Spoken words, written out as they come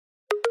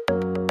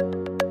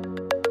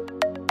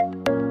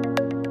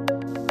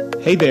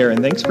Hey there,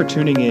 and thanks for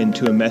tuning in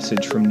to a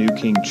message from New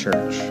King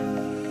Church.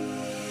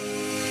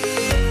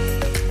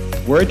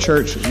 We're a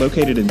church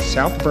located in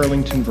South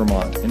Burlington,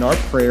 Vermont, and our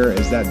prayer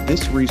is that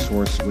this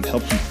resource would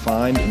help you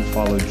find and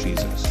follow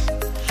Jesus.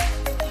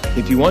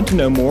 If you want to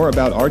know more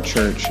about our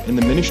church and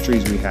the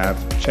ministries we have,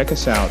 check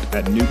us out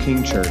at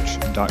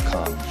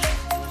newkingchurch.com.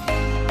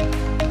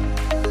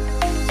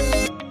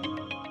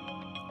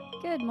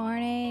 Good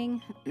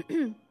morning.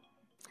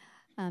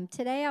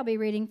 Today I'll be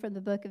reading from the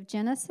book of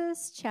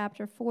Genesis,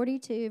 chapter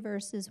 42,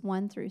 verses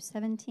 1 through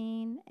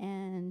 17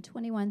 and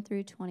 21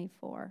 through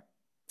 24.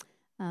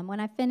 When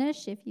I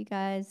finish,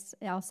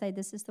 I'll say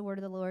this is the word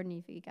of the Lord, and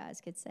if you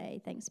guys could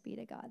say thanks be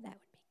to God, that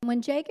would be.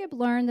 When Jacob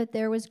learned that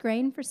there was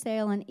grain for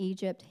sale in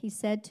Egypt, he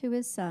said to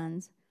his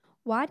sons,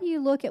 "Why do you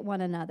look at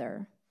one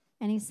another?"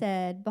 And he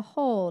said,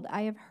 "Behold,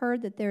 I have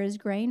heard that there is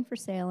grain for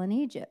sale in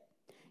Egypt.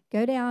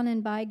 Go down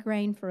and buy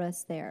grain for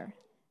us there,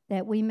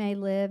 that we may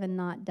live and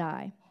not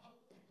die."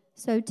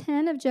 So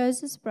 10 of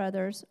Joseph's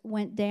brothers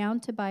went down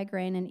to buy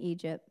grain in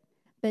Egypt.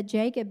 But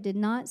Jacob did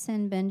not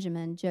send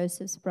Benjamin,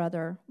 Joseph's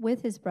brother,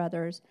 with his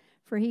brothers,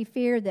 for he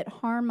feared that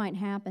harm might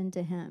happen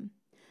to him.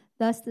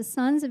 Thus the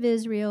sons of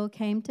Israel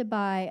came to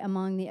buy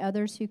among the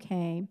others who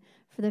came,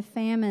 for the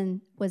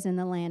famine was in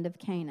the land of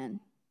Canaan.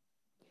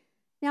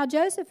 Now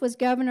Joseph was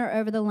governor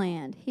over the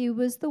land. He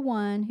was the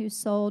one who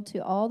sold to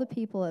all the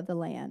people of the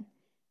land.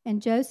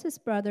 And Joseph's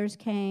brothers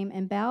came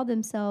and bowed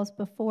themselves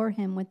before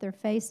him with their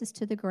faces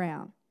to the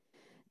ground.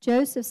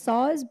 Joseph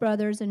saw his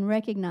brothers and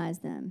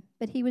recognized them,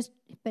 but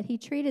he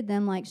treated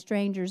them like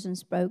strangers and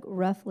spoke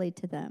roughly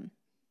to them.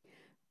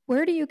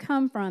 "Where do you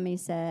come from?" he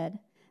said.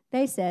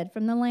 They said,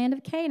 "From the land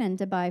of Canaan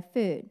to buy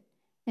food."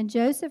 And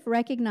Joseph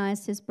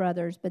recognized his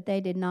brothers, but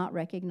they did not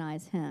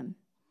recognize him.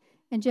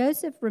 And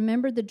Joseph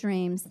remembered the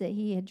dreams that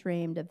he had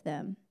dreamed of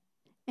them.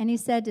 And he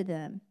said to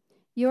them,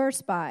 "You are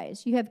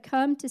spies. You have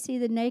come to see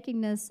the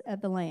nakedness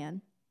of the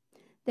land."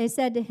 They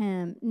said to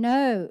him,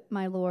 "No,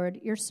 my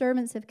lord, your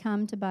servants have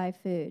come to buy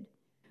food.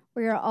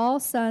 We are all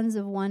sons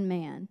of one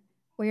man.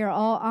 We are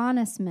all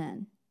honest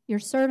men. Your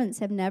servants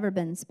have never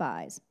been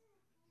spies."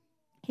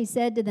 He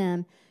said to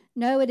them,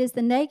 "No, it is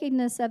the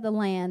nakedness of the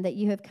land that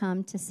you have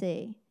come to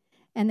see."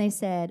 And they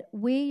said,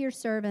 "We, your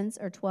servants,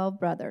 are 12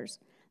 brothers,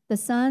 the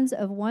sons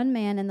of one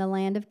man in the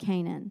land of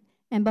Canaan.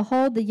 And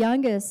behold, the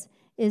youngest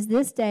is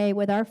this day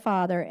with our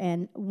father,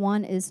 and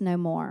one is no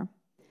more."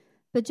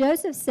 But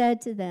Joseph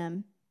said to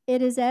them,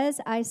 "It is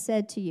as I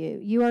said to you,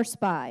 you are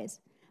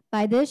spies.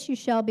 By this you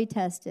shall be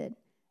tested.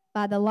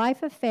 By the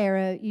life of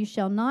Pharaoh, you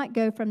shall not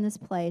go from this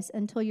place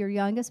until your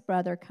youngest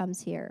brother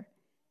comes here.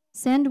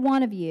 Send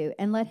one of you,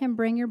 and let him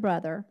bring your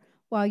brother,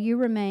 while you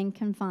remain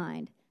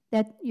confined,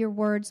 that your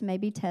words may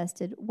be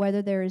tested,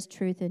 whether there is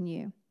truth in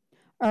you.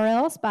 Or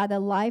else, by the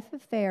life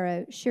of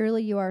Pharaoh,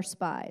 surely you are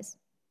spies."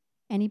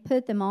 And he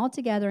put them all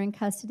together in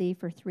custody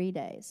for 3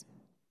 days.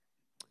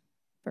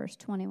 Verse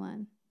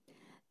 21.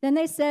 Then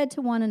they said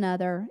to one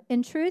another,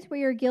 "In truth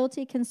we are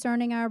guilty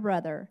concerning our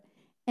brother,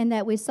 in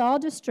that we saw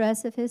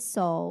distress of his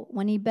soul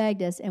when he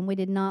begged us, and we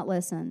did not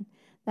listen.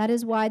 That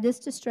is why this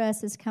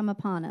distress has come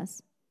upon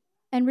us."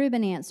 And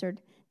Reuben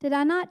answered, "Did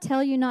I not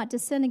tell you not to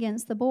sin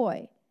against the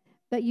boy?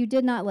 But you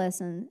did not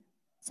listen.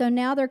 So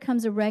now there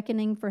comes a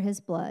reckoning for his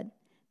blood."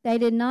 They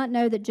did not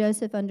know that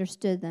Joseph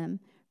understood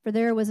them, for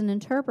there was an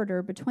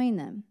interpreter between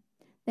them.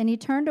 Then he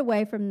turned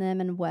away from them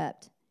and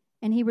wept.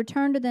 And he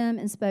returned to them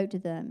and spoke to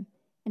them.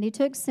 And he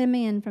took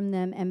Simeon from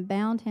them and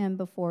bound him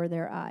before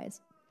their eyes.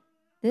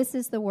 This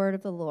is the word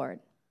of the Lord.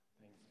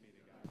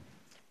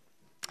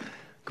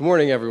 Good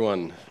morning,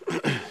 everyone.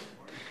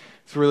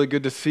 It's really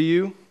good to see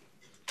you.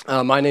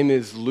 My name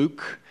is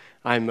Luke.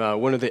 I'm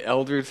one of the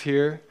elders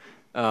here.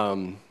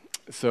 And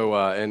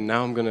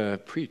now I'm going to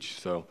preach.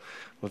 So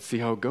let's see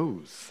how it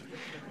goes.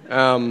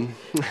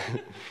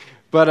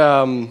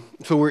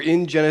 So we're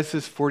in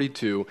Genesis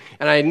 42,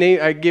 and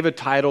I gave a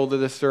title to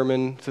this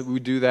sermon, so we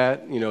do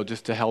that,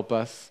 just to help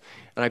us,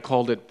 and I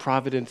called it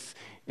Providence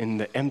in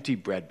the Empty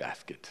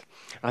Breadbasket.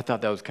 I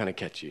thought that was kind of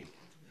catchy.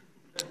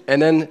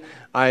 And then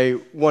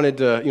I wanted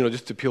to,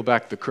 just to peel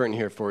back the curtain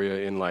here for you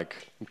in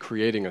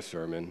creating a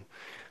sermon.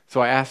 So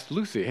I asked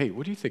Lucy, "Hey,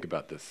 what do you think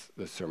about this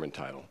sermon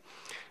title?"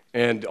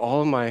 And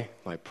all of my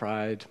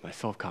pride, my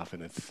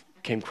self-confidence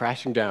came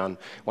crashing down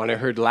when I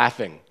heard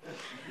laughing.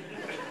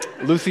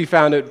 Lucy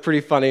found it pretty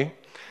funny,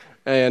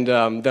 and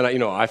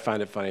then I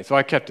find it funny, so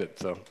I kept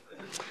it.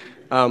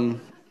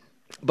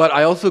 But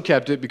I also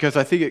kept it because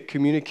I think it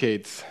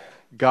communicates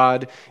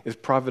God is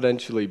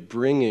providentially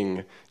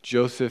bringing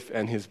Joseph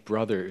and his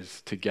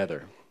brothers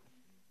together.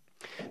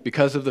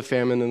 Because of the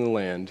famine in the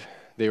land,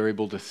 they were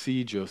able to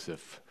see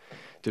Joseph,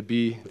 to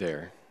be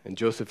there, and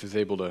Joseph is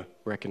able to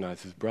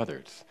recognize his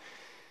brothers.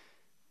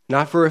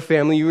 Not for a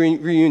family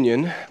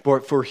reunion,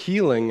 but for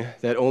healing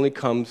that only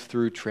comes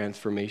through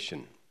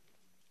transformation.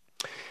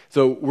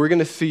 So we're going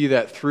to see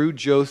that through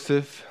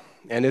Joseph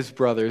and his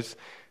brothers,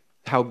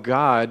 how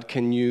God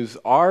can use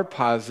our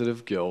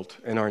positive guilt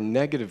and our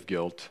negative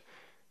guilt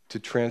to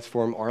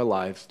transform our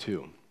lives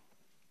too.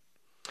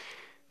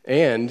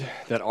 and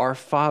that our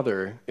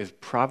Father is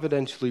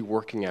providentially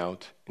working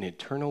out an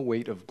eternal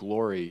weight of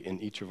glory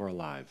in each of our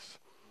lives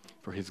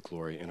for his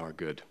glory and our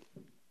good.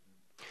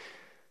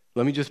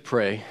 Let me just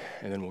pray,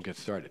 and then we'll get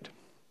started.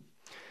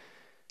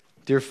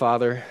 Dear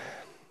Father,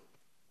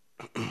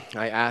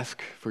 I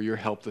ask for your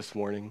help this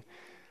morning.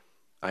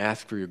 I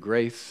ask for your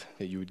grace,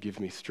 that you would give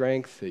me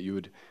strength, that you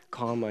would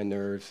calm my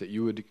nerves, that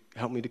you would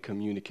help me to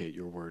communicate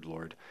your word,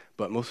 Lord.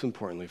 But most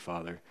importantly,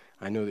 Father,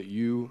 I know that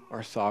you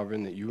are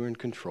sovereign, that you are in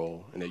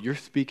control, and that you're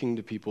speaking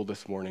to people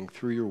this morning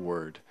through your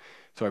word.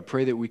 So I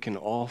pray that we can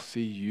all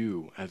see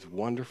you as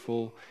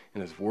wonderful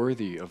and as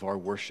worthy of our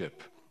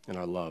worship and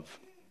our love.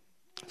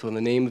 So in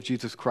the name of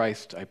Jesus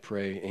Christ, I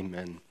pray,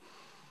 amen.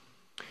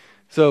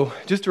 So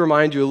just to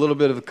remind you a little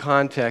bit of the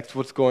context,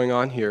 what's going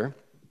on here.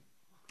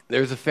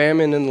 There's a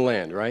famine in the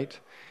land, right?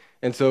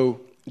 And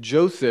so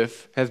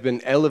Joseph has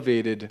been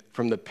elevated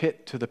from the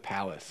pit to the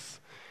palace.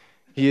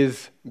 He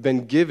has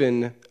been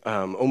given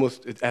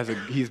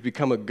he's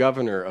become a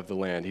governor of the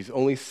land. He's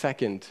only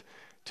second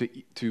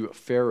to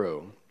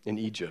Pharaoh in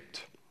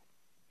Egypt.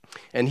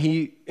 And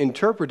he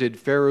interpreted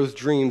Pharaoh's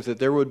dreams that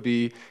there would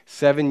be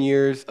 7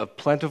 years of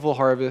plentiful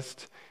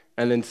harvest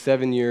and then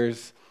 7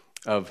 years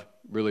of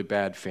really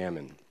bad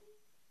famine.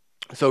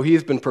 So he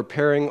has been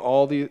preparing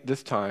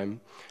this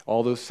time,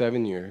 all those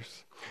 7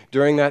 years.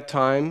 During that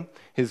time,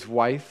 his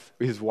wife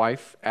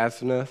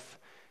Asenath,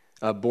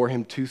 bore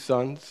him 2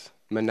 sons,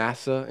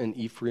 Manasseh and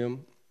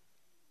Ephraim.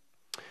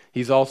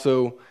 He's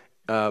also,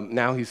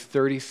 now he's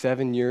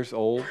 37 years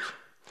old.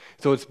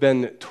 So it's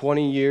been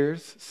 20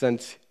 years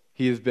since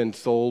he has been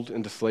sold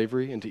into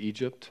slavery into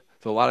Egypt.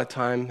 So a lot of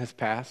time has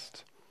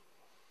passed.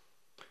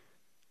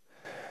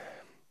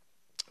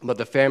 But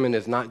the famine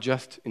is not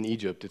just in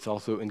Egypt, it's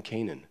also in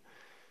Canaan.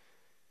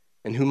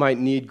 And who might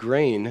need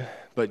grain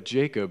but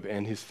Jacob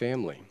and his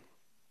family?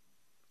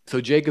 So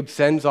Jacob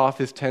sends off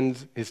his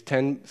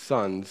 10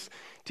 sons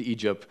to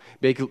Egypt,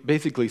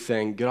 basically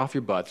saying, get off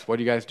your butts. What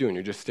are you guys doing?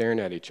 You're just staring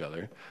at each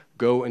other.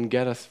 Go and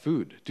get us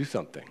food. Do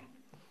something.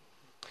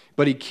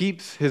 But he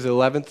keeps his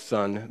 11th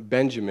son,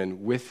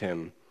 Benjamin, with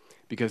him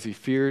because he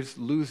fears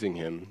losing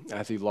him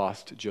as he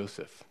lost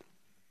Joseph.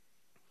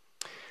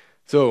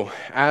 So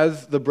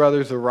as the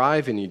brothers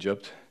arrive in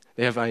Egypt,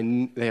 they have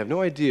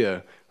no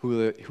idea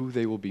who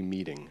they will be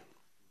meeting.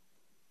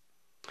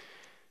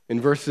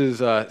 In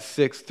verses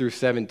 6 through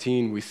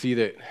 17, we see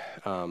that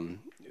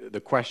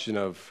the question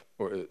of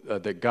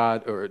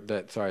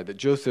that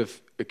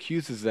Joseph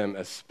accuses them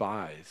as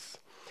spies.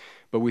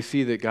 But we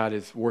see that God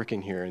is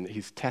working here and that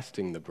he's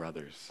testing the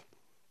brothers.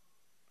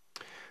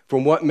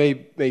 From what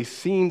may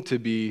seem to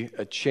be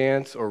a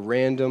chance or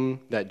random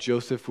that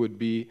Joseph would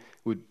be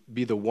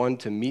the one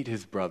to meet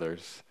his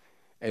brothers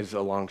as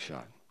a long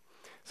shot.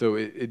 So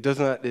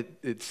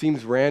it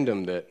seems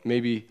random that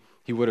maybe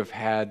he would have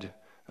had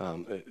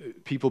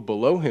people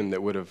below him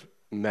that would have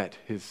met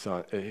his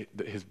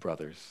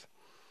brothers.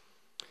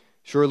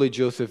 Surely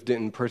Joseph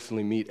didn't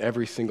personally meet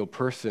every single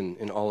person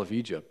in all of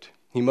Egypt.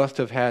 He must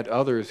have had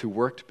others who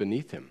worked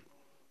beneath him.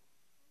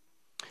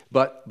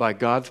 But by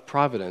God's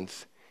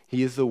providence,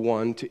 he is the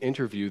one to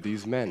interview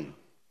these men,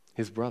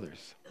 his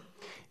brothers.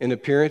 In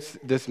appearance,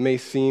 this may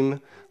seem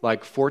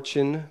like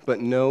fortune, but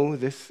no,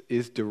 this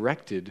is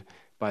directed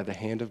by the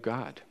hand of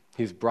God.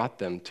 He's brought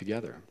them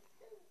together.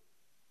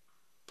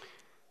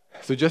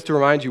 So just to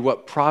remind you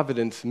what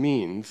providence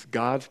means,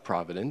 God's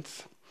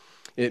providence,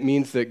 it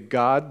means that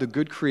God, the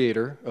good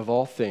creator of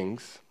all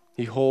things,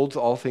 he holds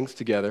all things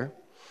together.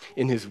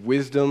 In his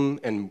wisdom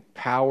and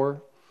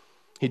power,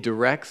 he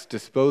directs,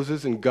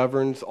 disposes, and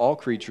governs all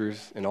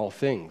creatures and all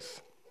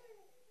things.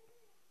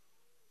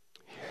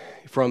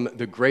 From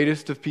the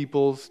greatest of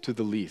peoples to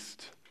the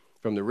least,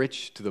 from the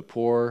rich to the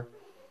poor,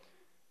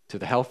 to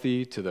the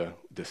healthy, to the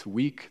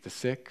weak, the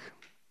sick.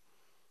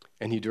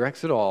 And he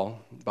directs it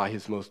all by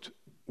his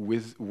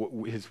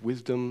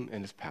wisdom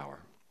and his power.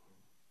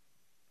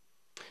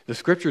 The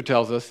scripture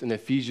tells us in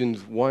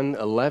Ephesians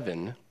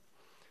 1:11,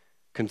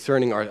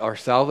 concerning our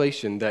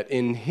salvation, that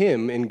in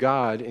him, in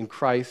God, in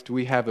Christ,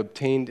 we have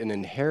obtained an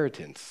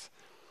inheritance,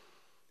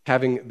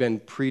 having been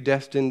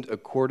predestined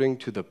according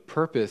to the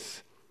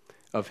purpose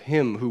of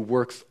him who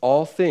works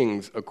all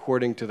things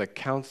according to the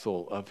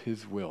counsel of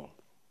his will.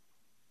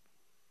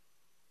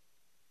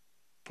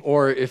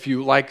 Or if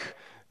you like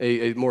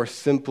a more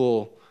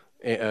simple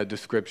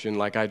description,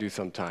 like I do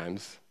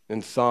sometimes,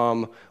 in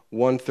Psalm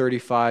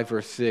 135,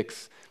 verse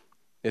 6,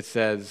 it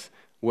says,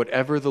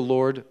 whatever the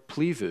Lord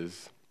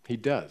pleases, he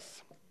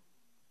does.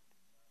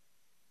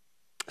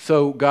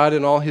 So God,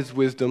 in all his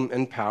wisdom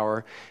and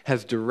power,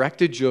 has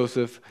directed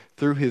Joseph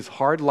through his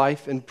hard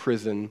life in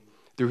prison,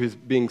 through his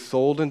being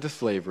sold into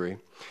slavery,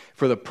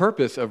 for the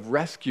purpose of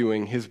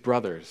rescuing his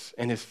brothers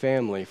and his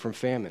family from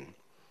famine.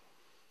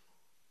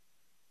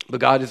 But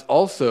God is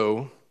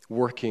also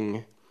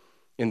working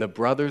in the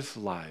brothers'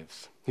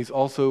 lives. He's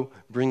also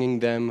bringing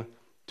them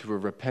to a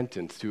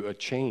repentance, to a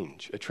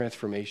change, a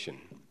transformation.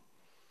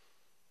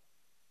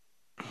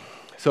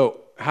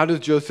 So how does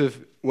Joseph,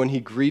 when he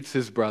greets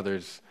his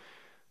brothers,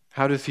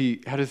 how does he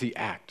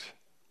act?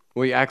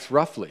 Well, he acts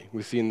roughly.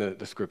 We see in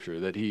the scripture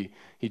that he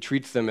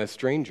treats them as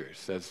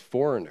strangers, as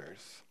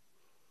foreigners.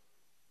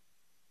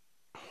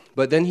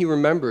 But then he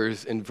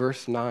remembers in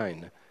verse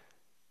 9,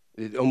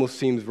 it almost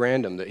seems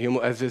random,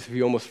 as if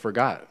he almost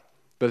forgot.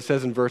 But it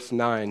says in verse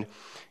 9,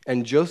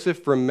 and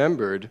Joseph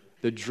remembered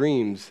the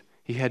dreams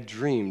he had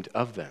dreamed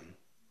of them.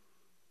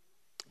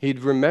 He'd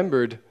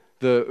remembered,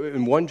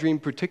 in one dream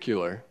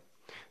particular,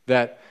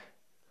 that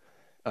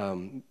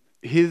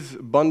his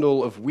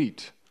bundle of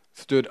wheat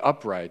stood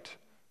upright,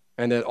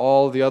 and that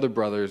all the other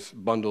brothers'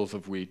 bundles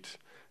of wheat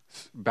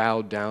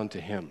bowed down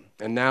to him.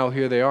 And now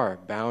here they are,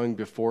 bowing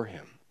before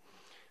him.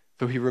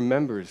 So he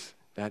remembers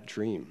that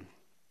dream.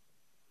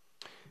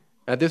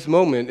 At this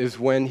moment is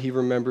when he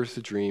remembers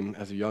the dream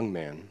as a young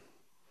man.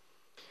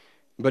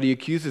 But he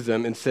accuses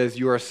them and says,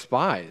 you are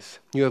spies.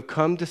 You have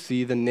come to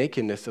see the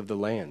nakedness of the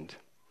land.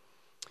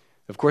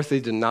 Of course, they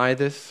deny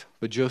this,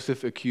 but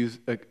Joseph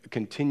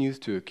continues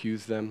to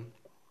accuse them.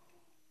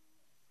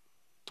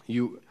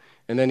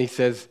 And then he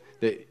says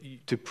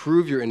that to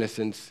prove your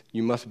innocence,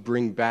 you must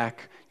bring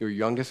back your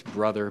youngest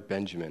brother,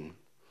 Benjamin.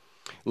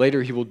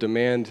 Later, he will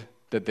demand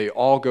that they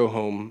all go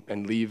home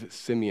and leave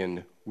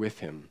Simeon with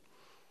him.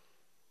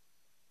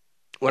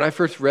 When I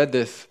first read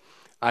this,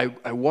 I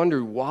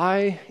wondered,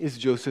 why is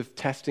Joseph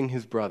testing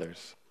his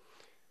brothers?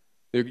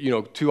 There,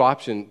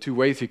 two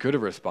ways he could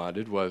have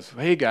responded was,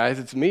 hey guys,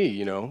 it's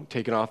me,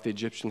 taking off the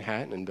Egyptian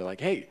hat and be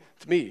like, hey,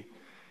 it's me.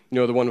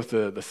 The one with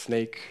the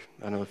snake.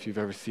 I don't know if you've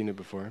ever seen it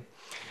before.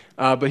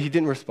 But he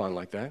didn't respond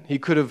like that. He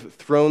could have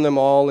thrown them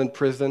all in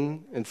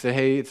prison and say,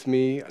 hey, it's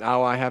me.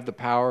 Now I have the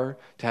power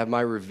to have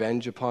my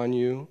revenge upon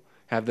you,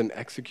 have them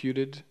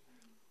executed.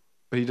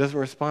 But he doesn't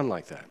respond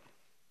like that.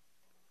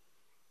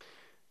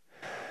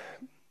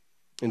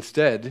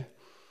 Instead,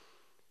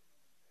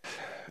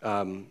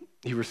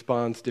 he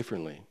responds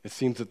differently. It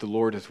seems that the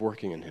Lord is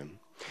working in him.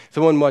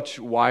 Someone much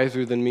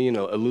wiser than me and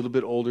a little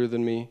bit older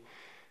than me,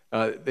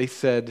 they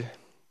said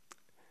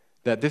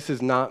that this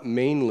is not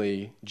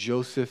mainly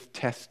Joseph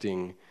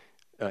testing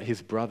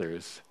his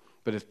brothers,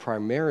 but it's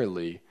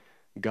primarily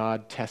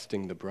God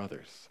testing the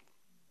brothers.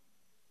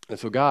 And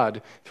so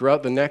God,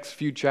 throughout the next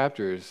few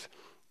chapters,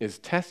 is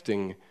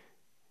testing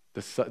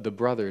the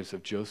brothers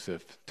of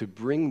Joseph to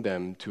bring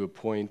them to a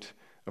point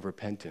of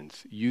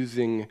repentance,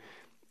 using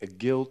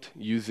guilt,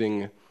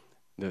 using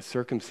the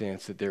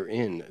circumstance that they're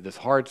in, this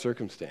hard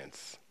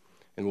circumstance.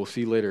 And we'll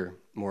see later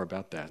more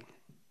about that.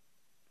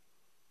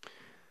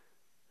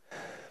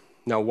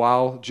 Now,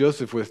 while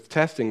Joseph was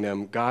testing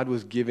them, God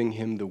was giving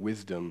him the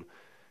wisdom.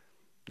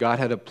 God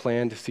had a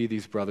plan to see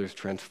these brothers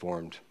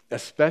transformed,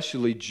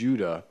 especially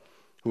Judah,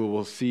 who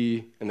we'll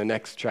see in the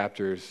next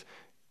chapters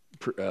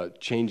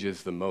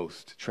changes the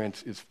most,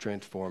 is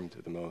transformed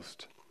the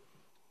most.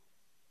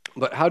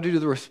 But how do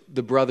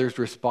the brothers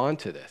respond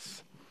to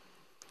this?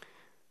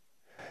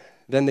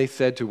 Then they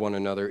said to one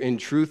another, in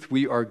truth,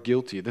 we are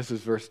guilty. This is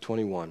verse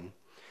 21.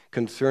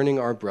 Concerning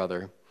our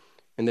brother,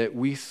 and that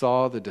we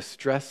saw the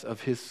distress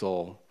of his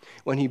soul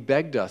when he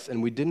begged us,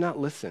 and we did not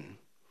listen.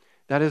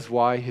 That is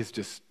why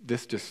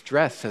this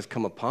distress has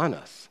come upon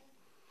us.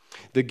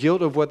 The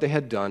guilt of what they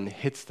had done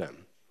hits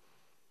them.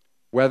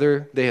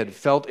 Whether they had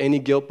felt any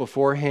guilt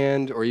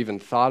beforehand or even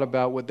thought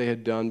about what they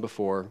had done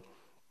before,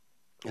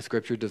 the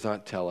scripture does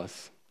not tell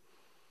us.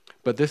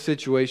 But this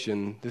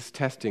situation, this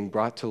testing,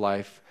 brought to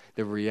life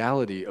the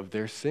reality of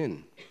their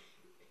sin.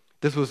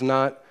 This was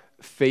not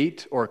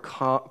fate or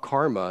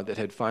karma that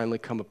had finally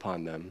come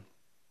upon them.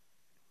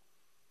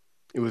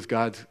 It was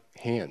God's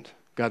hand,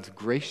 God's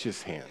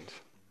gracious hand,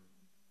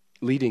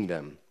 leading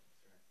them.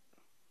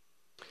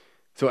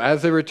 So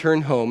as they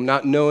return home,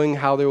 not knowing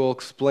how they will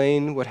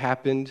explain what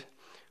happened,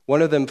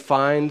 one of them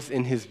finds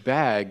in his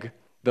bag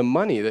the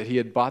money that he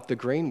had bought the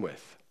grain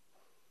with.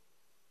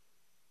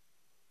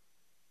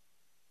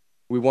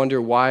 We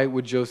wonder, why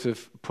would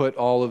Joseph put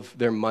all of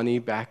their money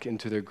back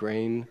into their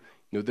grain?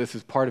 This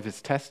is part of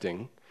his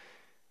testing.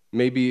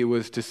 Maybe it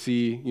was to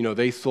see,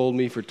 they sold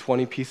me for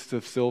 20 pieces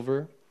of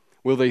silver.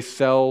 Will they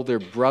sell their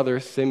brother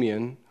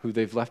Simeon, who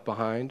they've left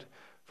behind,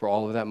 for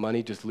all of that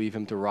money, just leave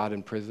him to rot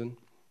in prison?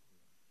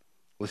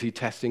 Was he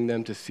testing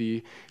them to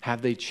see,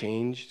 have they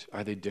changed?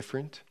 Are they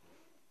different?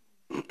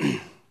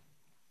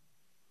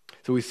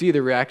 So we see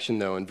the reaction,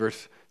 though, in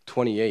verse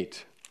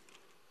 28.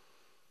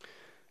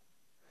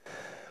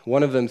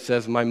 One of them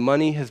says, my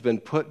money has been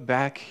put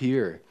back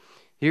here.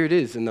 Here it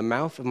is, in the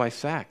mouth of my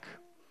sack.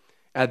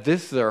 At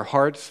this, their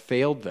hearts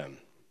failed them.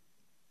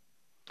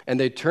 And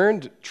they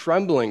turned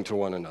trembling to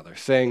one another,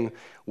 saying,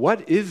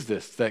 what is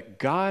this that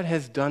God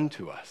has done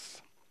to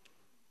us?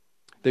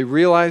 They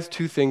realized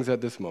two things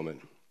at this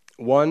moment.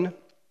 One,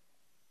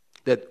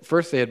 that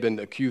first they had been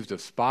accused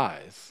of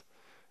spies,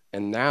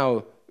 and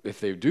now,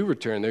 if they do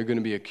return, they're going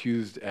to be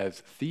accused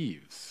as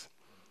thieves.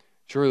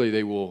 Surely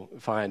they will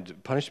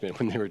find punishment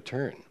when they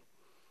return.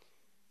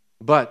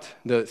 But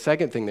the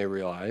second thing they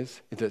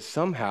realize is that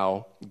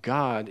somehow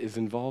God is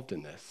involved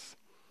in this.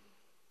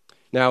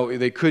 Now,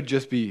 they could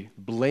just be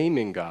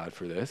blaming God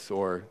for this,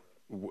 or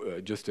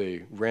just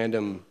a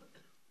random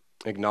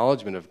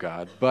acknowledgement of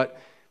God, but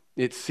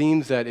it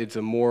seems that it's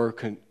a more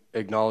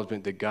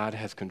acknowledgement that God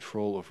has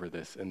control over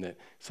this and that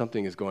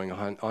something is going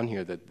on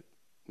here that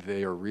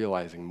they are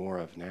realizing more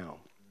of now.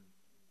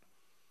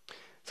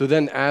 So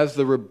then as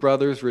the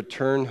brothers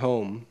return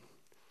home,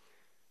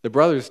 the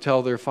brothers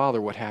tell their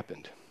father what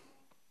happened.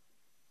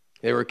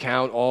 They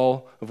recount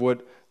all of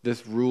what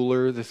this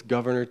ruler, this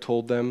governor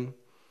told them,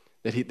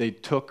 that he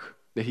took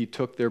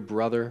their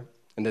brother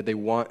and that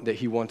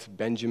he wants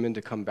Benjamin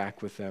to come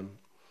back with them.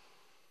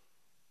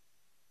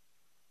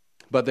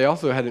 But they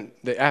also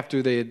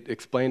after they had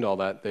explained all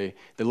that, they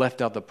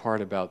left out the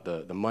part about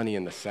the money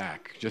in the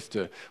sack, just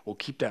to, we'll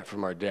keep that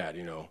from our dad,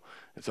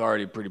 It's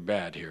already pretty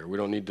bad here. We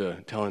don't need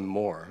to tell him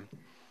more.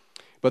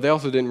 But they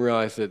also didn't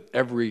realize that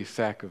every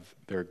sack of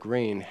their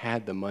grain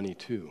had the money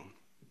too.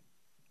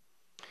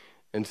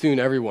 And soon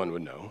everyone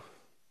would know.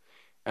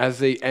 As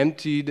they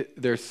emptied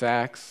their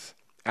sacks,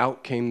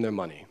 out came their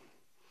money.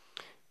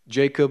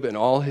 Jacob and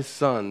all his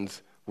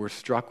sons were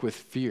struck with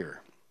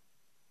fear.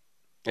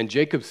 And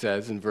Jacob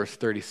says in verse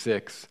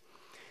 36,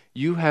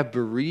 "You have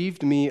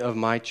bereaved me of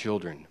my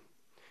children.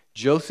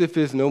 Joseph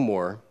is no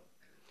more,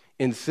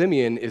 and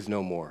Simeon is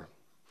no more.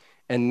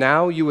 And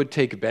now you would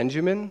take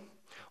Benjamin?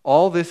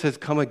 All this has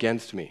come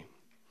against me."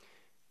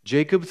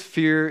 Jacob's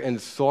fear and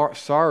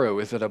sorrow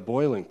is at a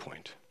boiling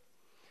point.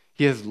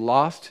 He has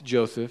lost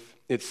Joseph.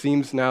 It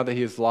seems now that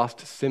he has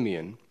lost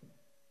Simeon.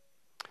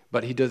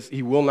 But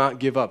he will not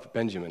give up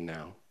Benjamin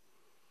now.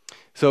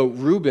 So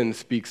Reuben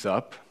speaks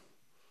up,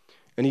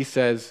 and he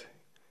says,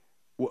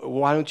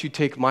 "Why don't you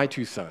take my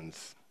two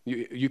sons?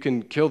 You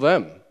can kill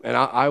them, and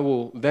I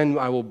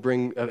will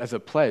bring, as a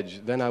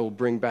pledge, then I will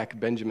bring back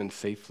Benjamin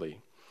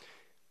safely."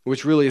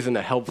 Which really isn't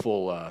a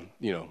helpful,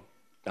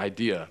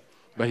 idea,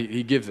 but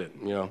he gives it,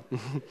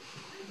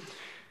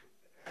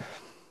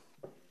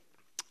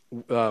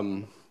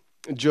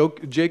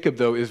 Jacob,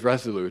 though, is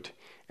resolute,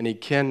 and he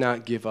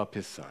cannot give up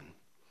his son.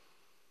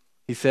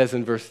 He says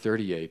in verse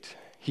 38,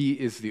 he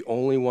is the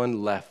only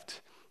one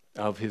left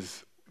of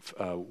his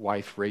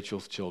wife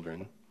Rachel's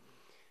children.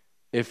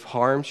 "If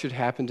harm should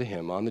happen to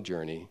him on the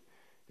journey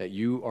that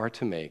you are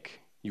to make,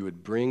 you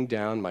would bring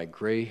down my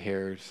gray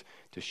hairs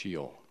to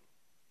Sheol."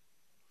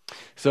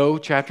 So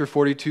chapter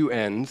 42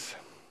 ends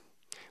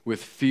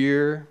with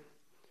fear,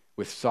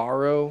 with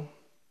sorrow.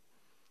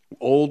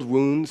 Old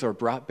wounds are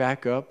brought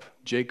back up.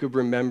 Jacob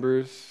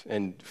remembers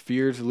and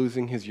fears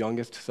losing his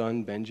youngest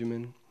son,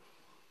 Benjamin.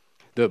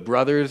 The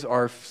brothers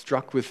are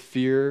struck with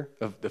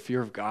the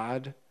fear of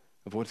God,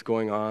 of what's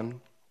going on.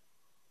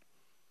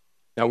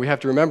 Now we have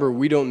to remember,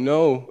 we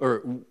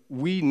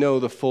know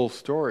the full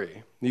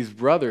story. These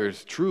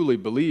brothers truly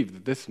believe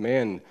that this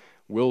man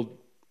will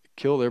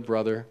kill their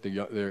brother,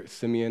 their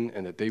Simeon,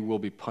 and that they will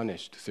be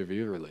punished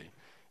severely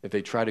if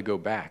they try to go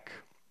back.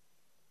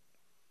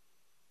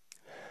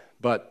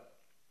 But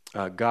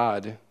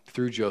God,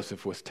 through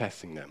Joseph, was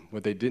testing them.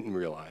 What they didn't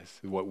realize,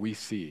 what we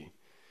see,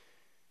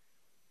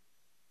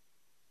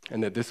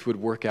 and that this would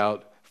work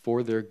out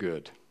for their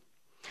good.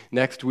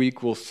 Next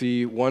week, we'll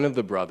see one of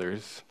the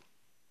brothers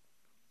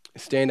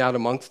stand out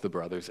amongst the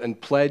brothers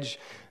and pledge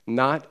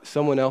not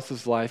someone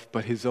else's life,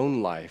 but his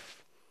own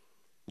life.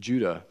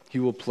 Judah, he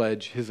will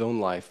pledge his own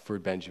life for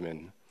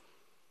Benjamin's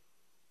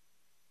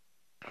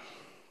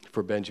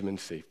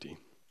safety.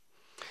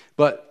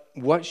 But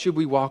what should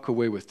we walk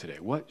away with today?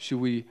 What should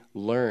we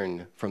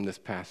learn from this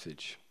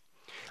passage?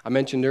 I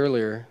mentioned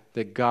earlier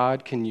that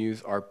God can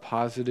use our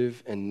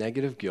positive and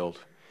negative guilt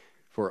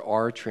for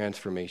our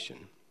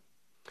transformation.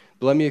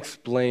 But let me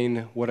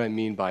explain what I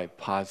mean by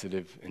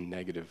positive and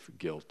negative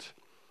guilt.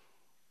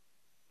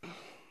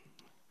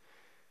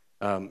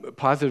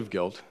 Positive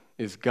guilt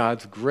is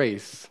God's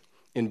grace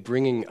in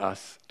bringing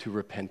us to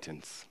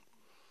repentance.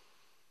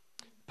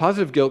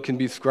 Positive guilt can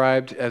be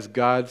described as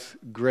God's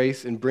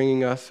grace in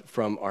bringing us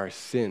from our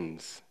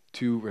sins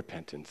to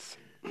repentance.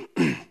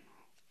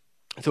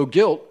 So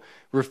guilt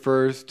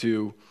refers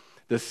to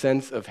the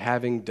sense of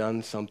having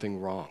done something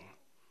wrong.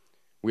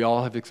 We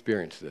all have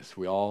experienced this.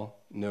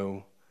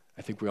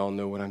 I think we all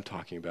know what I'm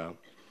talking about.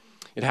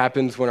 It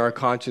happens when our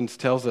conscience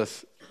tells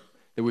us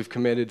that we've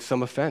committed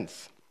some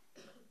offense.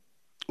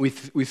 We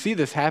see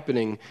this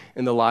happening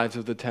in the lives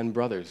of the 10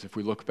 brothers, if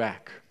we look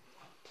back.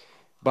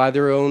 By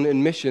their own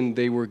admission,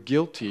 they were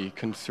guilty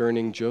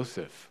concerning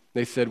Joseph.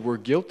 They said, "We're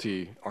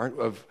guilty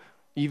of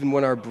even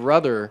when our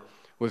brother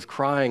was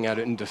crying out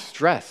in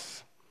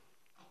distress,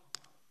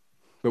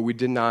 but we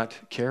did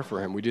not care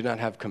for him. We did not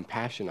have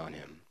compassion on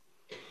him."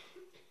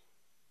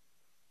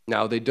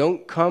 Now, they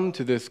don't come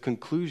to this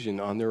conclusion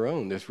on their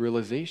own, this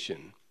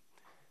realization.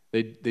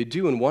 They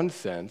do in one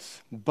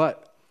sense,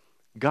 but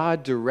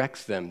God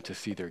directs them to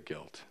see their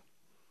guilt.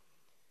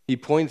 He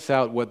points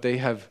out what they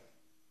have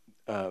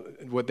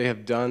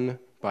done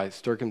by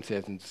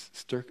circumstances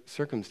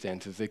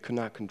they could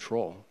not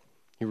control.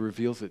 He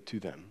reveals it to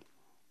them.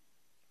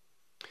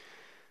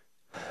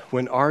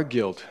 When our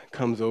guilt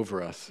comes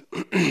over us,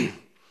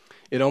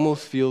 it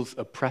almost feels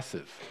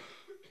oppressive,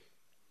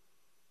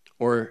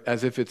 or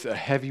as if it's a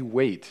heavy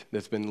weight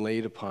that's been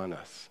laid upon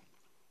us.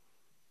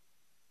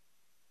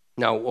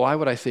 Now, why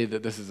would I say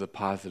that this is a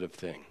positive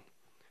thing?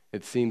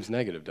 It seems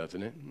negative,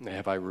 doesn't it?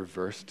 Have I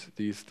reversed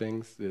these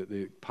things,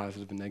 the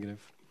positive and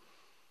negative?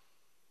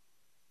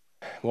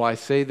 Well, I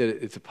say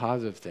that it's a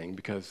positive thing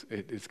because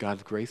it's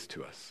God's grace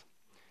to us,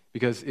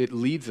 because it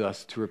leads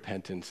us to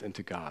repentance and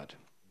to God.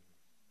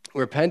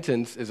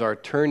 Repentance is our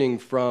turning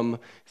from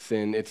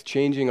sin. It's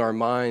changing our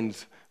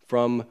minds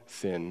from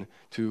sin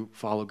to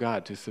follow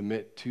God, to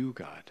submit to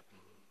God,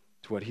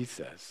 to what he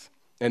says.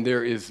 And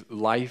there is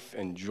life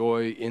and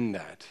joy in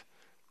that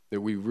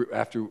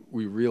after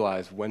we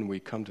realize when we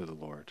come to the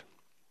Lord.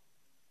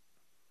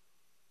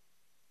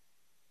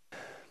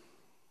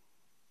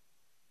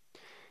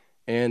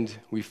 And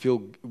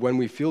when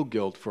we feel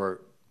guilt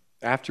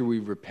after we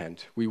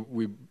repent,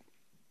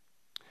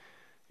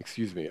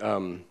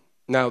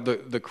 now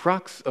the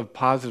crux of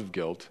positive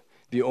guilt,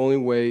 the only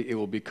way it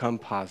will become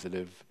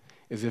positive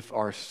is if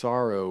our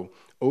sorrow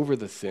over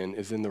the sin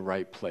is in the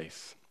right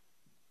place.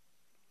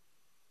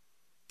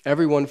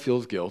 Everyone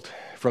feels guilt,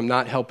 from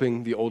not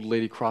helping the old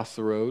lady cross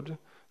the road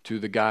to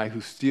the guy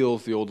who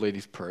steals the old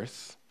lady's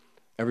purse.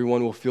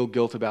 Everyone will feel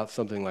guilt about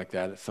something like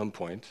that at some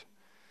point.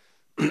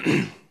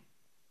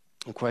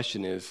 The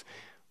question is,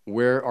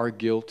 where our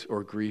guilt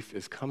or grief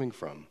is coming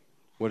from.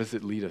 What does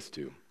it lead us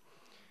to?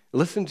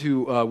 Listen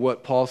to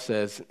what Paul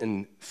says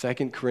in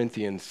 2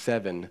 Corinthians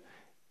 7,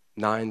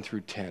 9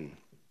 through 10.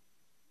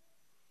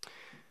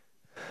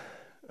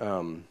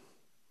 I'm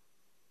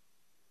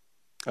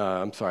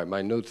sorry,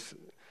 my notes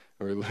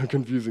are a little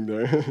confusing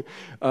there.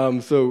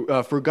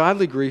 For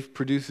godly grief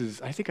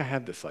produces, I think I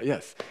have this slide,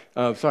 yes.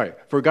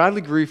 For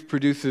godly grief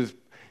produces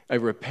a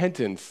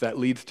repentance that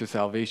leads to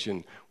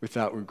salvation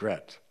without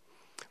regret,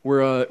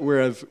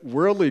 whereas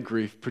worldly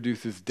grief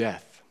produces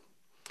death.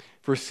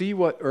 For see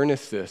what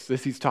earnestness,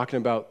 this he's talking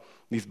about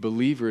these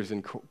believers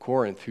in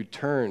Corinth who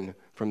turn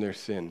from their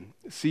sin.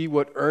 See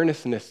what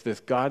earnestness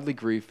this godly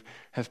grief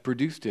has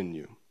produced in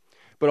you,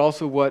 but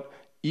also what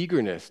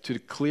eagerness to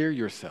clear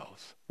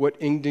yourselves, what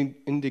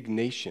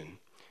indignation,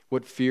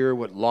 what fear,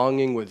 what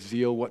longing, what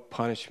zeal, what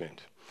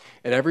punishment.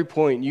 At every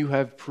point you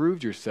have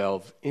proved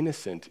yourselves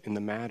innocent in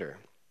the matter.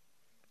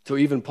 So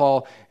even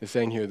Paul is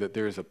saying here that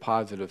there is a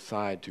positive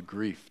side to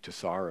grief, to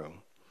sorrow.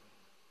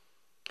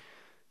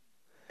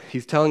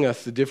 He's telling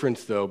us the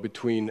difference, though,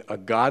 between a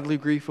godly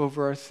grief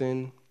over our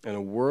sin and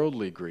a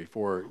worldly grief,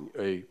 or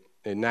a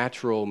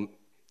natural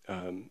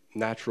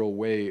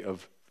way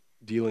of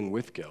dealing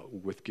with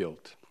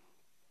guilt.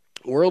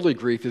 Worldly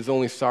grief is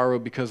only sorrow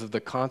because of the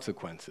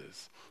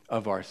consequences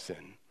of our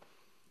sin,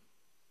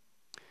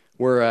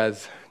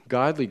 whereas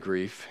godly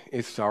grief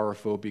is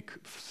sorrowful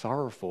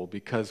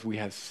because we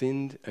have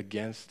sinned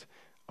against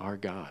our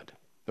God,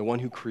 the one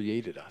who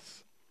created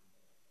us.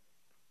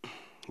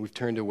 We've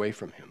turned away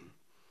from him.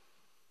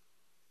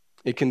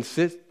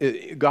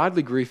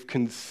 Godly grief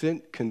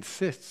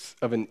consists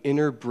of an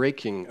inner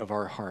breaking of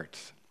our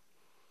hearts.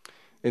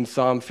 In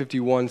Psalm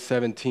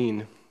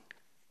 51:17,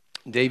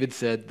 David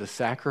said, "The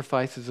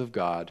sacrifices of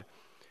God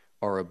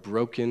are a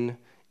broken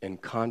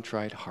and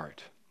contrite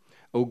heart.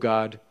 O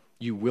God,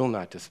 you will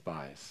not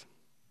despise."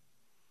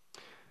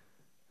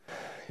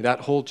 That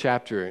whole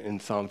chapter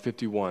in Psalm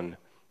 51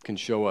 can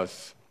show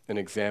us an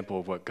example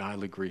of what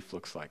godly grief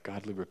looks like,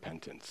 godly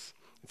repentance.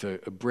 It's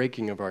a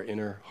breaking of our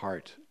inner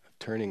heart,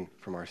 turning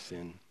from our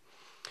sin.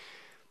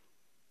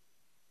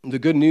 The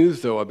good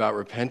news, though, about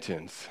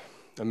repentance,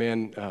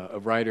 a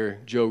writer,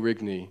 Joe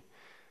Rigney,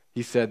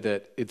 he said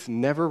that it's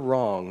never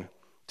wrong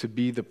to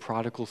be the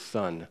prodigal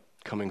son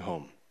coming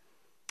home.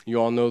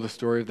 You all know the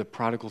story of the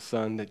prodigal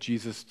son that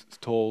Jesus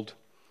told.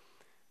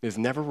 It's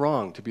never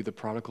wrong to be the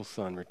prodigal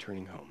son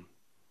returning home.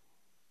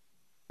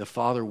 The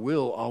Father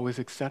will always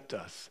accept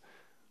us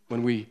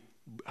when we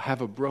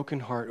have a broken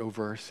heart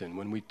over our sin,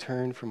 when we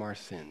turn from our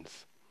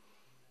sins.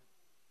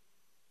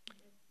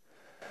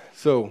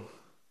 So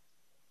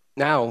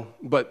now,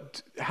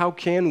 but how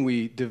can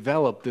we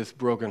develop this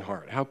broken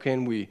heart? How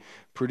can we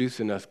produce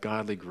in us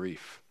godly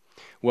grief?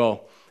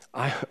 Well,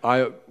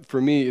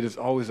 for me, it is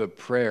always a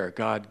prayer.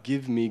 God,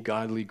 give me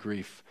godly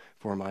grief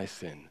for my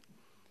sin.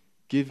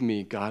 Give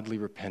me godly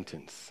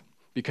repentance.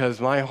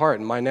 Because my heart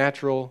and my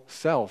natural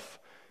self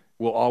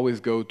will always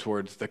go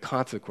towards the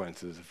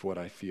consequences of what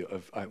I feel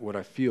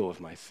of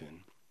my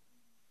sin.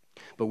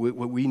 But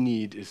what we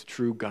need is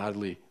true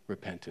godly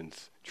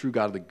repentance, true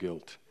godly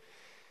guilt.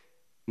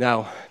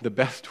 Now, the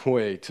best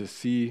way to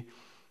see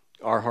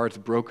our hearts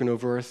broken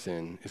over our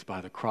sin is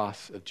by the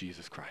cross of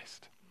Jesus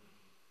Christ.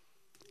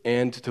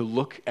 And to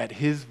look at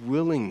his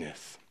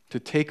willingness to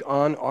take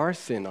on our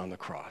sin on the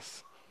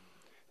cross.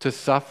 To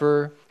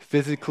suffer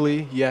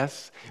physically,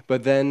 yes,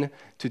 but then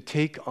to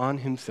take on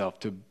himself,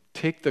 to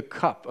take the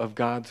cup of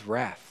God's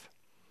wrath.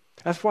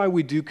 That's why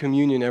we do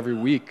communion every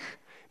week,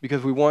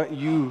 because we want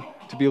you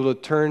to be able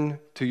to turn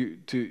to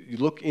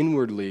look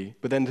inwardly,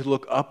 but then to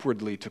look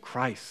upwardly to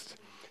Christ.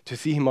 To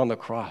see him on the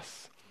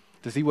cross,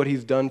 to see what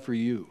he's done for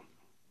you.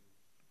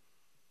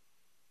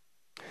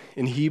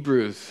 In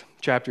Hebrews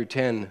chapter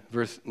 10,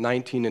 verse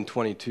 19 and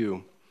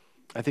 22,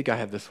 I think I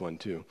have this one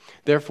too.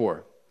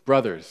 Therefore,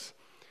 brothers,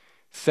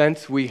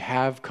 since we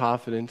have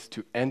confidence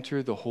to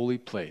enter the holy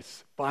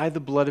place by the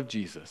blood of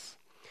Jesus,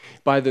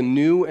 by the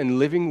new and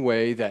living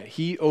way that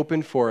he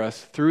opened for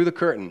us through the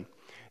curtain,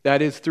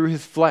 that is, through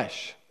his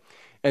flesh,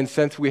 and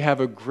since we have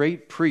a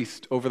great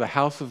priest over the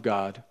house of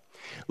God,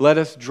 let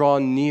us draw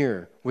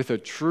near with a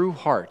true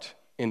heart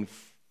in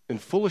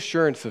full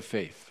assurance of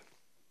faith,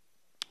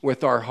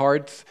 with our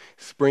hearts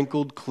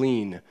sprinkled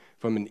clean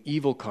from an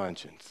evil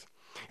conscience,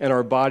 and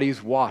our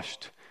bodies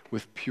washed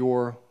with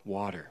pure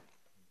water.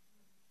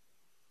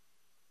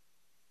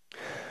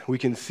 We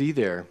can see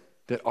there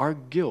that our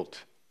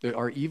guilt, that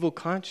our evil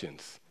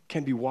conscience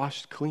can be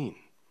washed clean.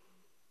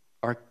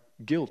 Our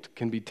guilt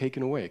can be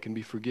taken away, it can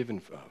be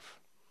forgiven of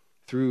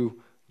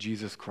through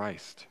Jesus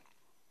Christ.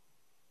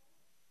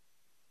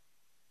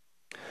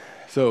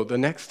 So the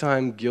next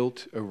time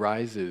guilt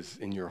arises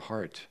in your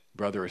heart,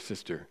 brother or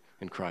sister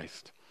in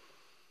Christ,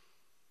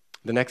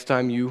 the next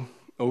time you,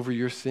 over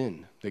your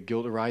sin, that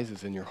guilt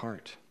arises in your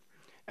heart,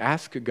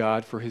 ask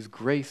God for his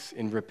grace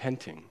in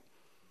repenting.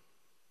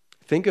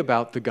 Think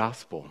about the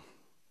gospel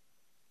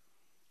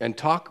and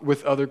talk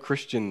with other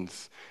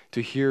Christians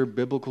to hear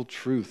biblical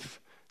truth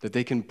that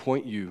they can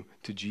point you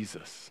to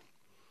Jesus.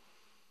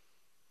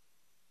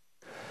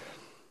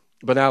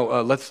 But now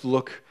let's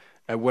look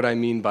at what I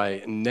mean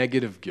by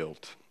negative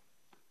guilt.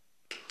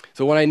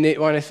 So when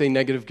I say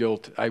negative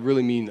guilt, I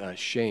really mean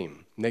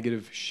shame,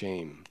 negative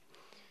shame,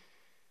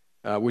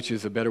 which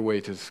is a better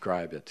way to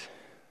describe it.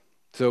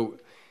 So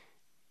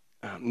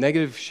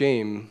negative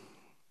shame,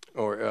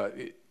 or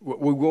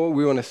what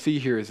we want to see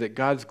here is that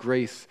God's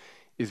grace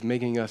is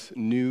making us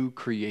new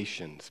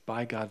creations.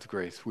 By God's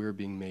grace, we are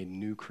being made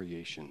new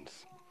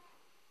creations.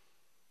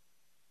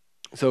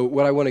 So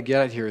what I want to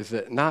get at here is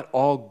that not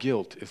all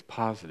guilt is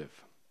positive.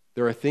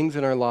 There are things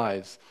in our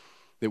lives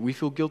that we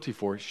feel guilty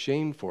for,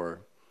 shame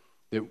for,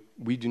 that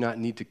we do not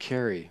need to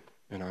carry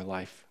in our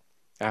life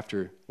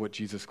after what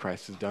Jesus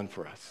Christ has done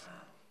for us.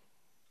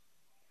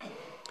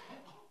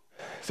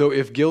 So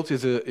if guilt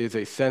is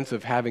a sense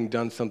of having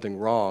done something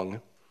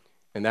wrong,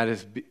 and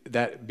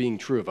that being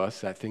true of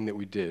us, that thing that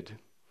we did,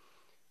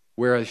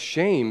 whereas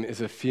shame is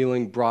a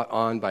feeling brought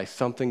on by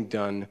something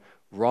done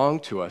wrong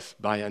to us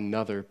by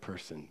another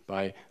person,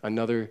 by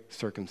another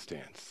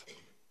circumstance.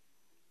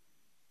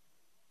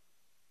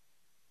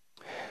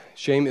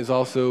 Shame is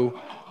also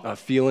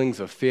feelings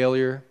of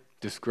failure,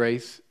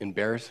 disgrace,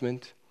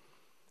 embarrassment,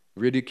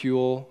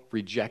 ridicule,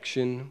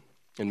 rejection,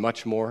 and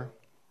much more.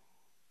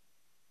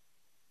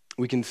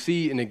 We can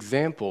see an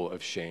example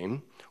of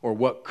shame, or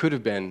what could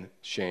have been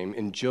shame,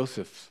 in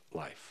Joseph's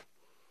life.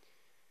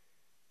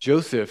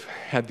 Joseph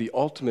had the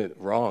ultimate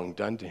wrong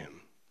done to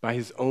him by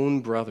his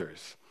own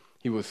brothers.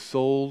 He was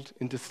sold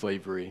into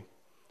slavery.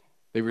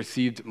 They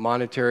received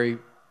monetary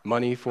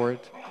money for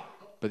it,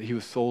 but he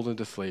was sold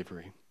into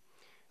slavery.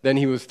 Then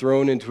he was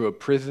thrown into a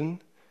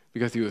prison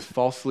because he was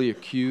falsely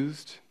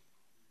accused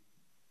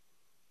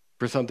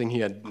for something he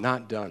had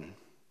not done.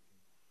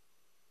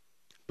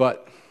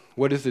 But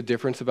what is the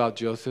difference about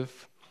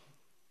Joseph?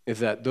 Is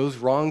that those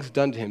wrongs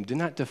done to him did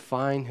not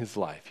define his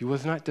life. He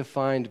was not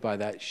defined by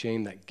that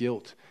shame, that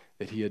guilt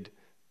that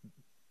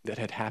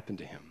had happened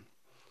to him.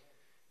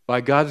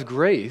 By God's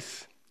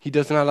grace, he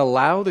does not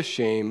allow the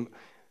shame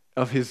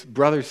of his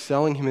brothers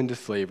selling him into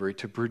slavery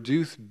to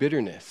produce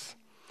bitterness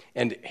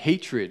and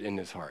hatred in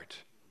his heart.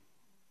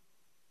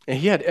 And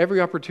he had every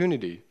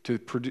opportunity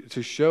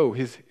to show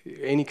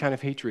any kind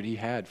of hatred he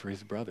had for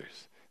his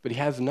brothers, but he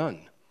has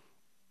none.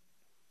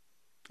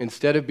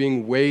 Instead of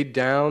being weighed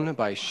down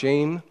by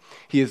shame,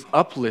 he is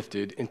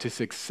uplifted into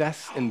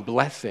success and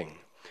blessing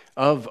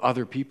of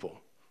other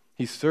people.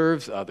 He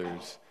serves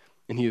others,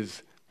 and he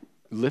is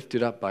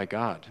lifted up by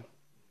God.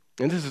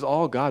 And this is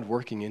all God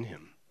working in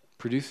him,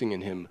 producing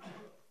in him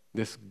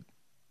this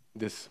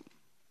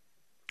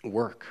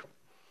work.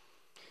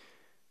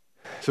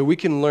 So we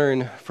can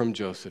learn from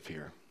Joseph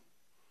here.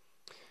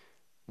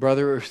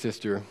 Brother or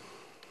sister,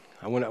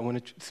 I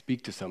want to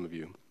speak to some of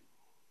you.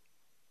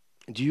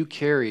 Do you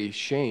carry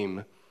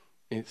shame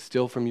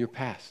still from your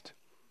past?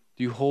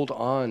 Do you hold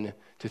on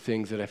to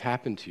things that have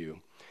happened to you,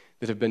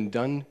 that have been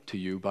done to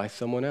you by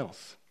someone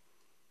else?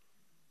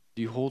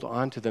 Do you hold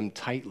on to them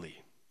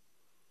tightly?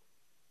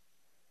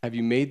 Have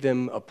you made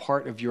them a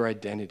part of your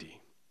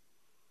identity?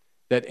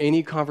 That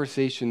any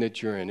conversation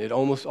that you're in, it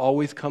almost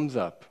always comes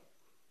up.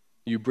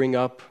 You bring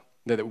up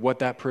what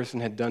that person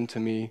had done to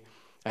me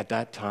at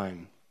that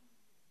time.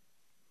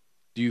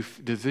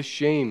 Does this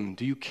shame,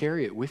 do you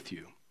carry it with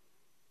you?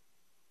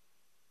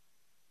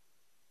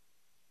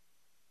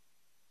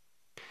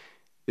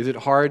 Is it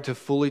hard to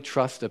fully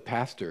trust a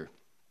pastor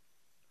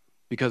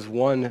because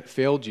one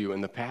failed you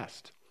in the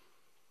past?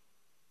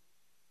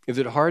 Is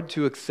it hard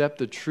to accept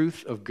the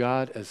truth of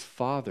God as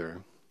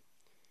Father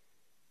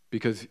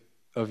because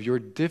of your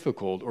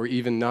difficult or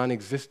even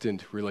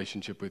non-existent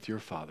relationship with your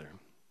Father?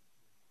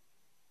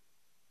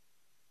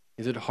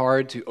 Is it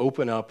hard to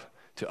open up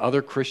to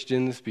other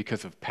Christians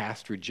because of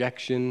past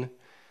rejection,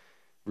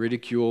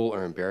 ridicule,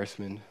 or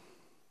embarrassment?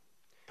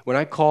 When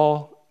I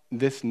call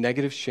this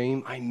negative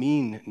shame, I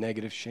mean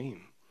negative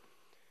shame.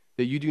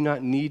 that you do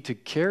not need to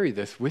carry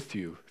this with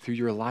you through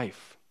your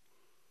life.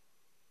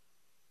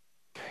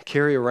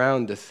 Carry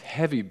around this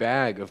heavy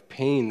bag of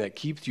pain that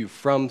keeps you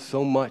from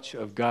so much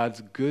of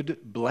God's good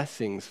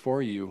blessings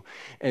for you,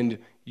 and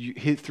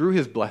through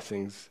his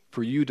blessings,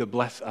 for you to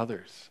bless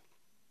others.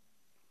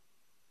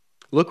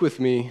 Look with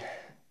me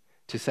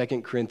to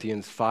 2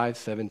 Corinthians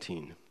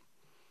 5:17.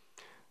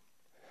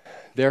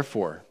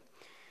 Therefore,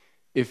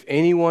 if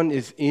anyone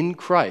is in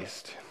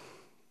Christ,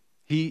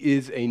 he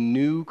is a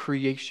new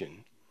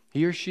creation,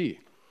 he or she.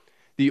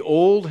 The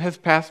old has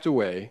passed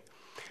away.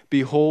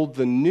 Behold,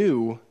 the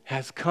new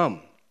has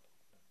come.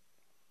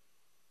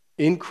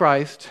 In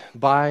Christ,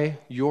 by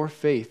your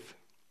faith,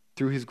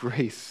 through his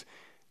grace,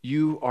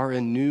 you are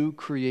a new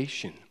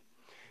creation.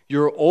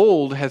 Your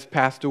old has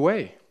passed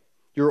away.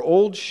 Your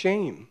old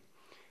shame.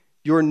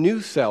 Your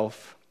new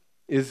self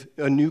is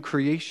a new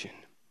creation.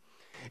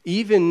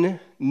 Even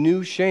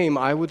new shame,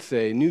 I would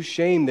say, new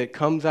shame that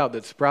comes out,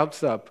 that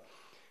sprouts up,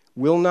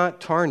 will not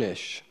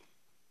tarnish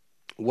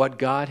what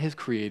God has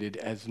created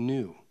as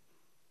new.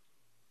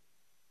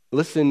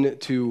 Listen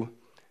to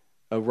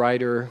a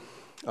writer,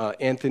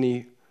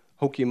 Anthony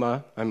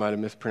Hoekema. I might have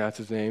mispronounced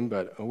his name,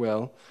 but oh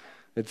well.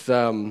 It's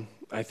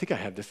I think I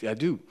have this. I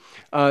do.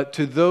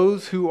 To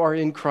those who are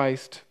in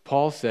Christ,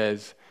 Paul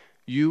says,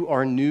 you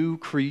are new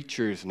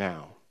creatures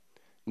now.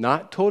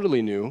 Not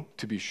totally new,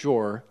 to be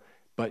sure,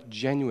 but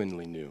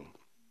genuinely new.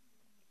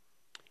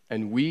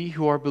 And we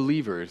who are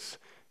believers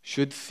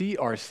should see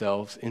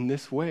ourselves in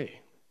this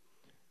way.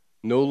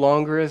 No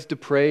longer as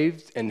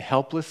depraved and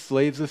helpless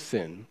slaves of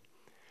sin,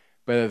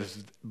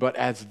 but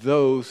as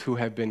those who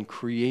have been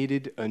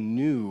created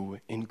anew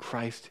in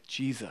Christ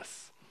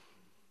Jesus.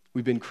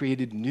 We've been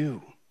created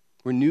new.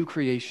 We're new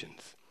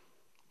creations.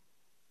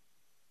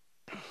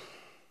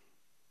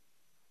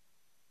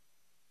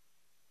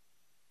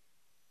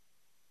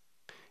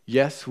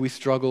 Yes, we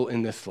struggle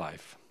in this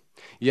life.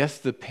 Yes,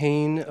 the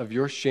pain of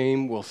your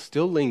shame will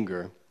still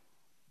linger,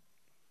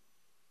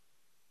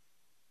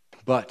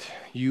 but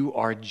you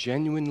are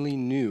genuinely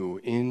new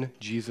in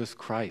Jesus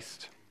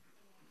Christ.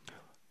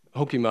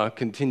 Hoekema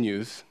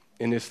continues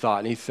in his thought,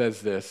 and he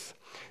says this: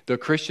 the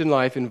Christian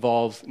life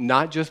involves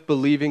not just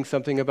believing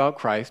something about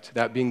Christ,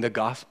 that being the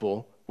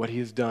gospel, what he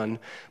has done,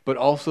 but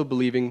also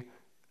believing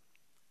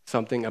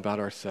something about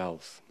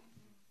ourselves.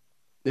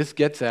 This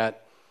gets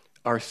at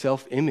our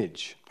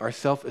self-image, our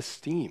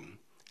self-esteem,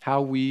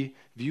 how we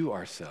view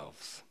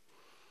ourselves.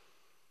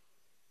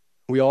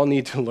 We all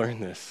need to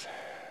learn this.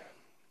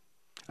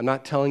 I'm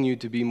not telling you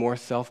to be more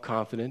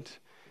self-confident,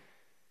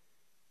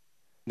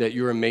 that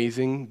you're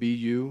amazing, be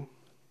you.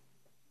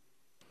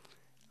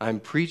 I'm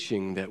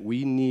preaching that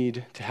we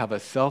need to have a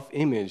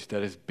self-image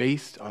that is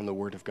based on the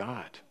Word of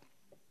God.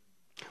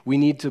 We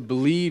need to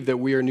believe that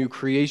we are new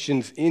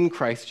creations in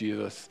Christ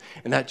Jesus,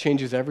 and that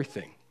changes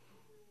everything.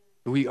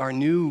 We are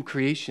new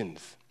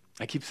creations.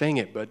 I keep saying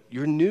it, but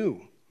you're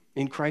new.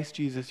 In Christ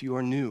Jesus, you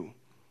are new.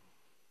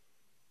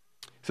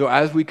 So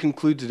as we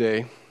conclude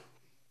today,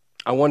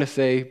 I want to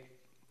say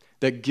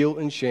that guilt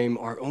and shame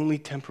are only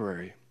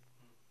temporary.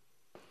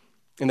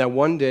 And that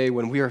one day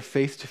when we are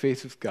face to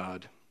face with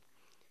God,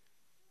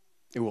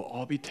 it will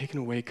all be taken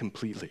away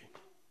completely.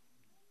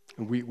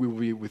 And we will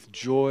be with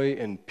joy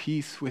and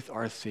peace with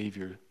our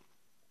Savior.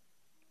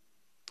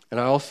 And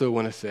I also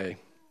want to say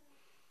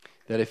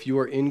that if you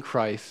are in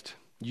Christ,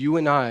 you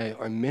and I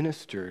are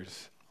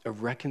ministers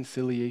of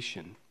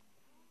reconciliation.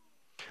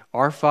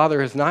 Our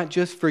Father has not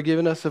just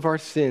forgiven us of our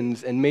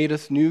sins and made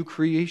us new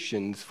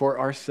creations for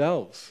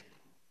ourselves.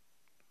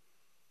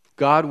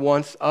 God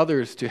wants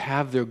others to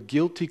have their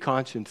guilty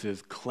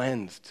consciences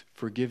cleansed,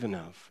 forgiven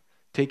of,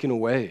 taken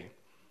away.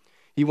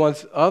 He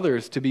wants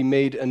others to be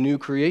made a new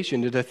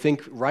creation, to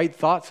think right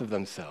thoughts of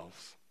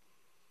themselves.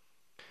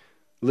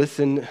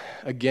 Listen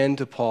again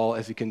to Paul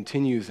as he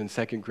continues in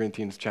 2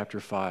 Corinthians chapter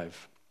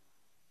 5.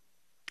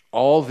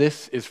 All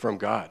this is from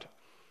God,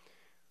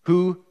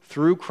 who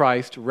through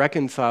Christ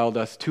reconciled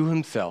us to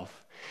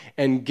himself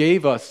and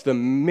gave us the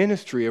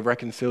ministry of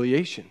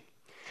reconciliation.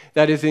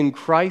 That is, in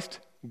Christ,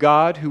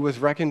 God, who was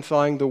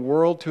reconciling the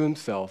world to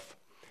himself,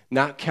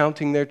 not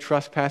counting their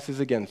trespasses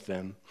against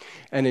them,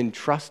 and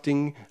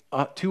entrusting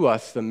to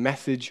us the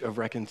message of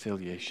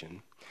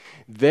reconciliation.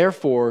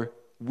 Therefore,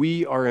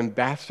 we are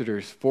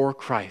ambassadors for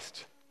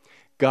Christ,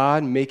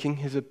 God making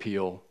his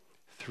appeal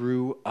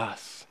through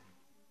us.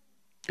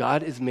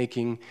 God is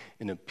making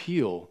an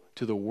appeal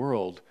to the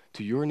world,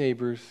 to your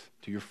neighbors,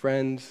 to your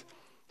friends,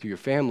 to your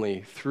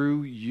family,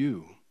 through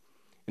you.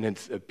 And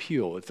it's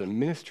appeal, it's a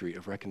ministry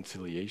of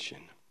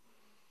reconciliation.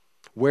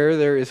 Where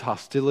there is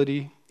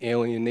hostility,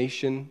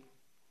 alienation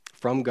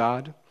from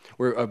God,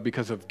 where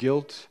because of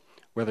guilt,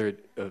 whether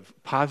of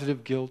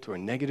positive guilt or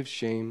negative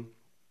shame,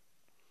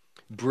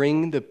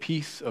 bring the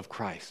peace of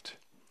Christ.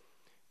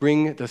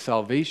 Bring the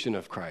salvation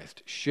of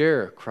Christ.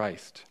 Share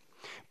Christ.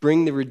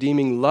 Bring the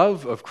redeeming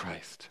love of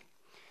Christ.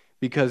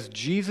 Because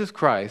Jesus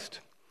Christ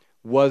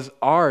was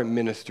our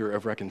minister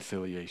of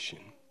reconciliation.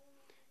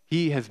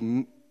 He has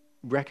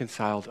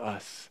reconciled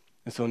us.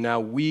 And so now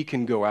we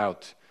can go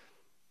out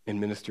and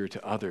minister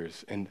to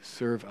others and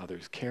serve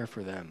others, care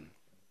for them.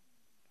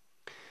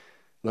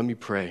 Let me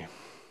pray.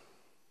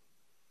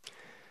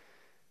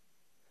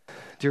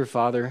 Dear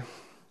Father,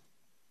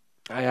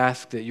 I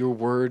ask that your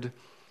word,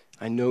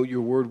 I know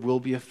your word will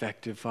be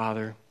effective,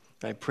 Father.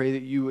 I pray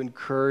that you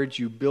encourage,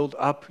 you build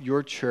up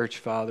your church,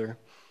 Father.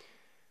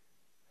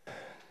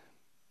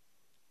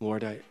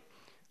 Lord,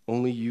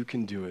 only you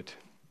can do it.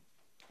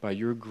 By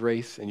your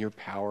grace and your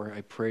power, I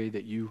pray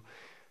that you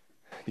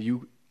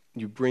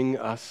bring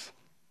us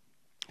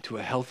to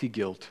a healthy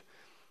guilt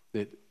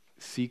that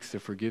seeks the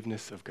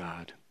forgiveness of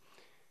God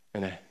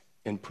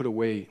and put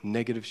away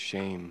negative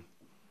shame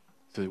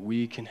so that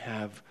we can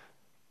have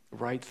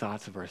right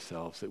thoughts of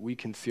ourselves, that we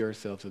can see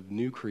ourselves as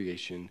new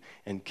creation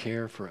and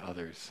care for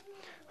others.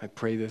 I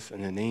pray this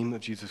in the name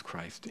of Jesus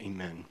Christ.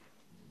 Amen.